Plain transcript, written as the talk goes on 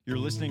You're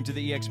listening to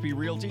the eXp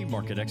Realty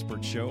Market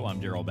Expert Show.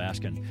 I'm Daryl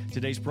Baskin.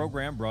 Today's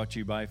program brought to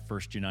you by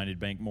First United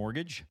Bank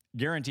Mortgage,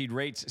 Guaranteed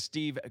Rates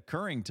Steve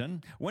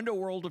Currington, Window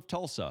World of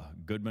Tulsa,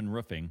 Goodman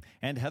Roofing,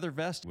 and Heather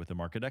Vest with the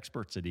market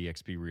experts at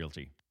eXp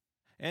Realty.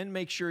 And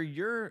make sure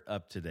you're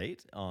up to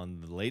date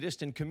on the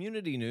latest in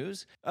community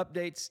news,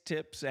 updates,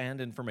 tips, and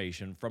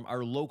information from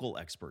our local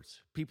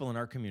experts, people in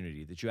our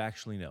community that you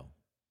actually know,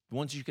 the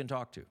ones you can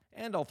talk to.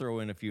 And I'll throw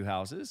in a few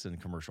houses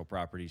and commercial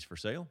properties for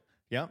sale.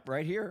 Yeah,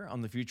 right here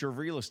on the Future of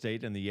Real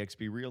Estate and the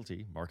eXp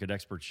Realty Market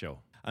Expert Show.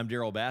 I'm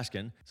Daryl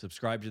Baskin.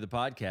 Subscribe to the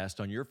podcast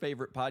on your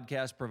favorite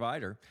podcast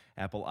provider,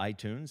 Apple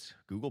iTunes,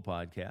 Google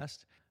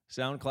Podcast,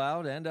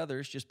 SoundCloud, and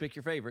others. Just pick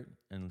your favorite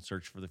and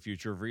search for the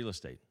Future of Real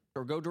Estate.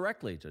 Or go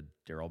directly to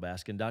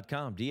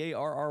darrylbaskin.com,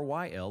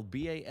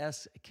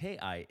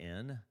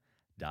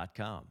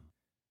 DARRYLBASKIN.com.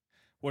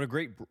 What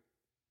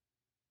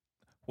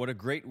a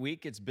great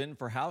week it's been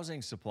for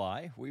housing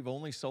supply. We've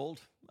only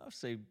sold, I'll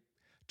say,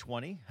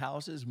 20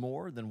 houses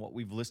more than what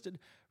we've listed.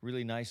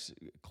 Really nice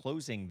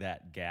closing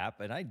that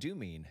gap. And I do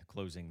mean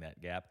closing that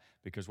gap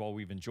because while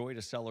we've enjoyed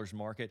a seller's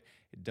market,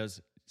 it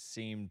does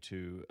seem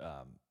to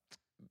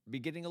be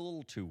getting a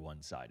little too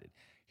one-sided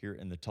here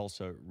in the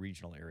Tulsa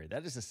regional area.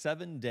 That is a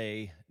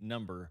 7-day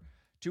number,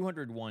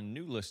 201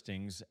 new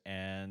listings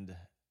and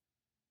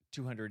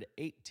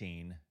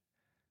 218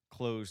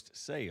 closed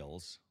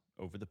sales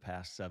over the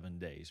past 7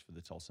 days for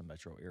the Tulsa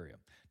metro area.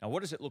 Now,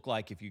 what does it look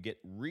like if you get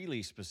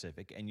really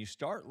specific and you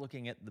start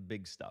looking at the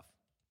big stuff?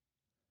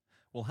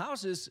 Well,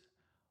 houses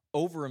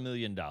over $1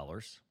 million,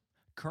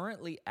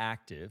 currently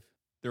active,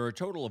 there are a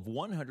total of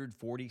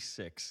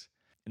 146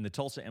 in the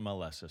Tulsa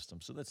MLS system.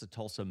 So that's the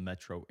Tulsa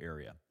metro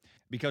area.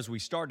 Because we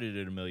started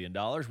at $1 million,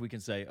 we can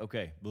say,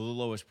 okay, the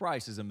lowest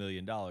price is $1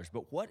 million.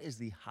 But what is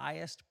the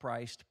highest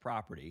priced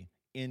property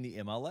in the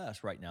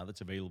MLS right now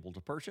that's available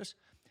to purchase?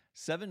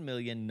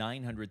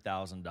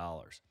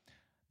 $7,900,000.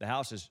 The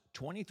house is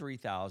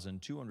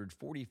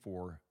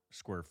 23,244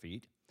 square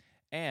feet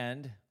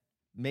and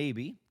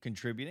maybe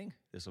contributing,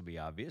 this will be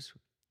obvious,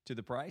 to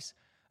the price,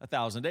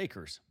 1,000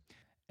 acres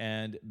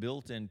and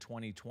built in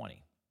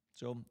 2020.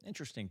 So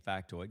interesting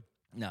factoid.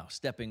 Now,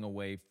 stepping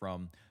away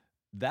from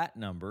that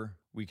number,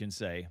 we can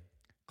say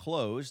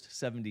closed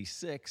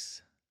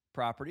 76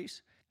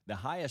 properties. The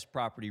highest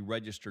property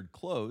registered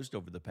closed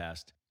over the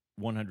past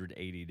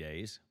 180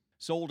 days.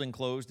 Sold and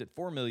closed at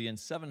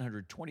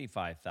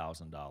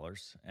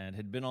 $4,725,000 and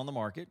had been on the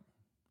market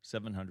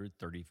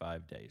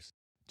 735 days.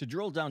 To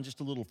drill down just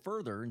a little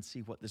further and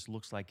see what this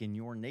looks like in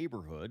your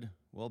neighborhood,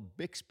 well,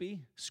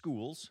 Bixby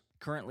Schools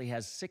currently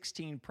has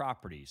 16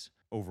 properties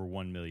over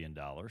 $1 million.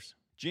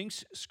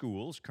 Jinx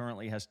Schools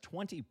currently has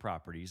 20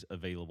 properties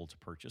available to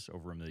purchase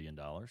over $1 million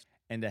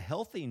and a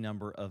healthy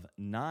number of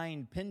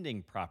 9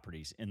 pending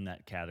properties in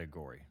that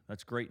category.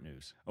 That's great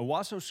news.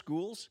 Owasso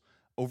Schools,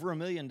 over $1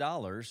 million,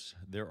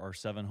 there are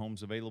 7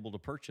 homes available to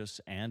purchase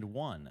and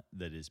 1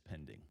 that is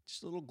pending.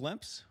 Just a little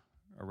glimpse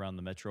around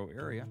the metro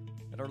area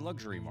at our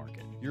luxury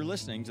market. You're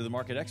listening to the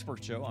Market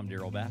Expert Show. I'm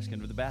Daryl Baskin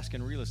with the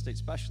Baskin Real Estate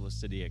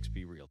Specialists at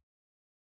eXp Realty.